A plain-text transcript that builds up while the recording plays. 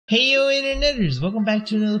Hey yo interneters, welcome back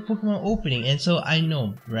to another Pokemon opening. And so I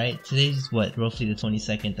know, right, today's what, roughly the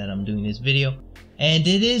 22nd that I'm doing this video, and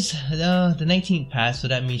it is the 19th pass, so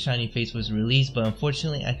that means Shiny Face was released, but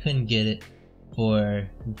unfortunately I couldn't get it for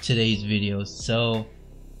today's video. So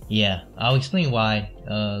yeah, I'll explain why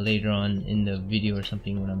later on in the video or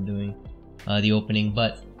something when I'm doing the opening.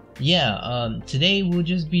 But yeah, today we'll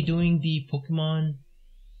just be doing the Pokemon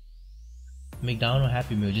McDonald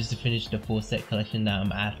Happy Meal just to finish the full set collection that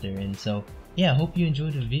I'm after. And so yeah, I hope you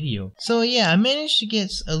enjoyed the video. So yeah, I managed to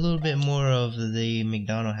get a little bit more of the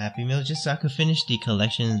McDonald Happy Meal just so I could finish the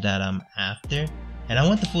collections that I'm after, and I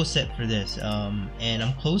want the full set for this, and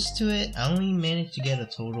I'm close to it. I only managed to get a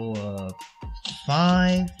total of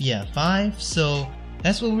 5, so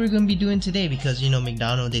that's what we're gonna be doing today, because you know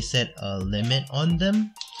McDonald, they set a limit on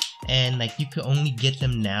them, and like you could only get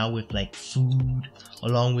them now with like food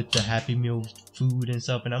along with the Happy Meal food and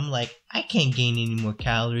stuff, and I'm like, I can't gain any more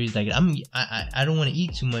calories, like I don't want to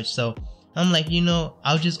eat too much, so I'm like, you know,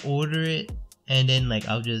 I'll just order it, and then like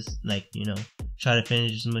I'll just like, you know, try to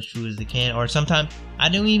finish as much food as I can. Or sometimes I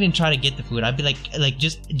don't even try to get the food. I'd be like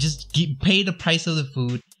just pay the price of the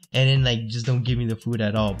food, and then like just don't give me the food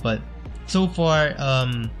at all. But so far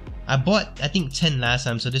I bought I think 10 last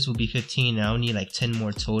time, so this will be 15. I'll need like 10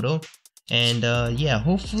 more total. And yeah,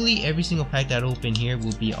 hopefully every single pack that I open here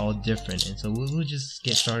will be all different, and so we'll just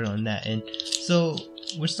get started on that. And so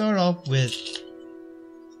we'll start off with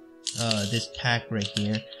this pack right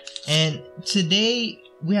here, and today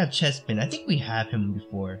we have Chespin. I think we have him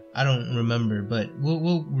before, I don't remember, but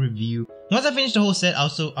we'll review once I finish the whole set.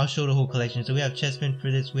 Also, I'll show the whole collection. So we have Chespin for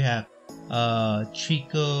this. We have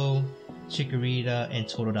Trico, Chikorita, and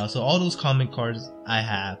Totodile. So all those common cards I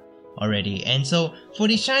have already. And so for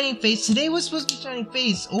the Shiny Face, today was supposed to be Shiny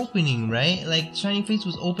Face opening, right? Like Shiny Face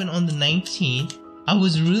was open on the 19th. I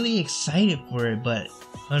was really excited for it, but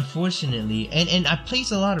unfortunately, and I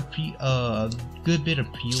placed a lot of good bit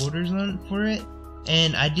of pre-orders on for it,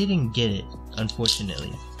 and I didn't get it,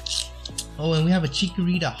 unfortunately. Oh, and we have a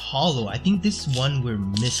Chikorita Holo. I think this one we're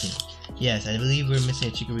missing. Yes, I believe we're missing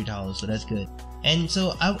a Chikorita Holo, so that's good. And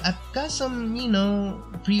so I've got some, you know,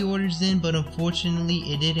 pre-orders in, but unfortunately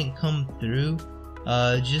it didn't come through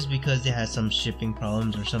just because they had some shipping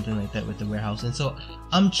problems or something like that with the warehouse. And so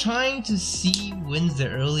I'm trying to see when's the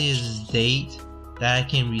earliest date that I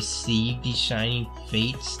can receive these Shiny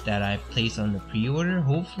Fates that I placed on the pre-order.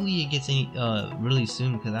 Hopefully it gets any really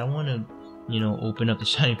soon, because I want to, you know, open up the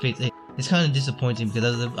Shiny Fates. It's kind of disappointing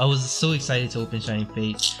because I was so excited to open Shiny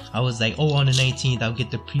Fates. I was like, oh, on the 19th I'll get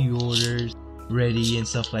the pre-orders ready and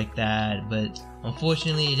stuff like that, but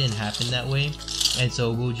unfortunately it didn't happen that way. And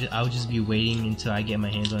so I'll just be waiting until I get my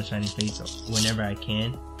hands on Shiny Face whenever I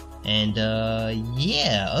can. And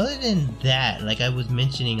yeah, other than that, like I was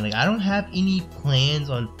mentioning, like I don't have any plans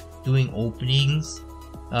on doing openings.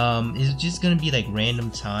 It's just gonna be like random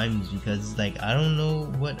times, because like I don't know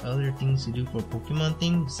what other things to do for Pokemon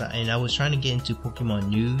things, and I was trying to get into Pokemon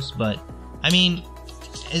news, but I mean,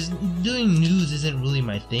 doing news isn't really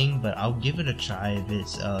my thing, but I'll give it a try if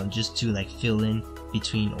it's just to like fill in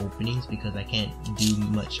between openings, because I can't do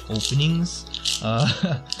much openings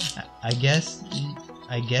I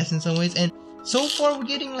guess in some ways. And so far we're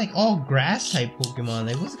getting like all grass type Pokemon.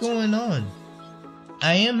 Like what's going on?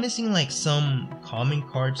 I am missing like some common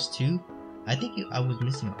cards too. I think I was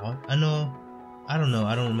missing all. I don't know,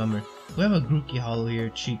 I don't remember. We have a Grookey Holo here,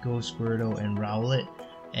 Trico, Squirtle, and Rowlet.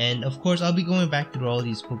 And of course I'll be going back through all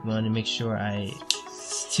these Pokemon to make sure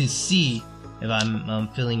to see if I'm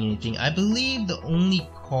feeling anything. I believe the only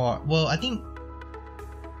card, well I think,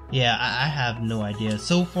 yeah, I have no idea.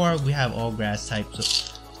 So far we have all grass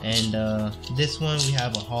types, and this one we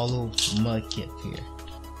have a Holo Mudkip here.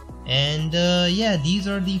 And yeah, these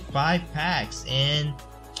are the 5 packs, and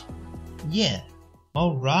yeah,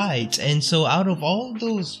 alright. And so out of all of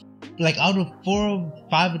those, like out of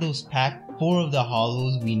 5 of those packs, 4 of the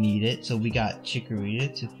holos we needed, so we got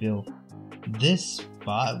Chikorita to fill this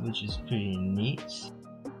spot, which is pretty neat.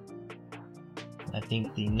 I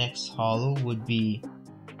think the next holo would be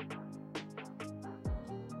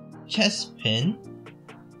Chespin.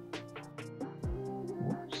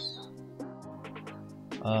 Whoops.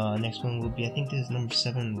 Next one will be, I think this is number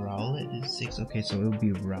 7, Rowlet. This is 6. Okay, so it will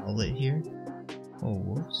be Rowlet here. Oh,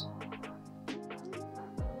 whoops.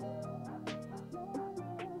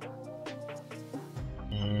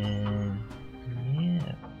 And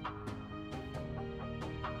yeah,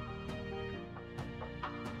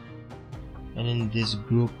 and then this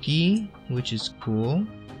Grookey, which is cool.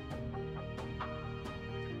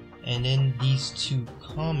 And then these 2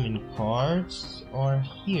 common cards are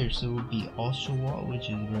here, so it would be Oshawott, which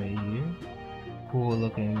is right here, cool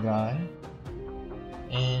looking guy.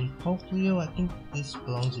 And Polio, I think this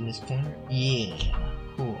belongs in this corner. Yeah,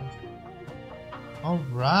 cool.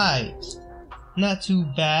 Alright, not too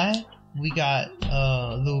bad. We got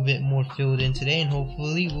a little bit more filled in today, and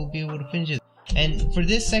hopefully we'll be able to finish it. And for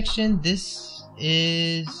this section, this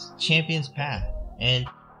is Champion's Path, and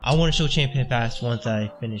I want to show Champion Path once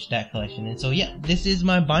I finish that collection. And so yeah, this is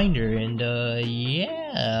my binder, and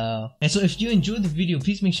yeah. And so if you enjoyed the video,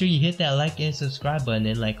 please make sure you hit that like and subscribe button,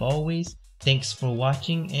 and like always, thanks for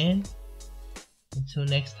watching, and until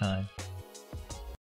next time.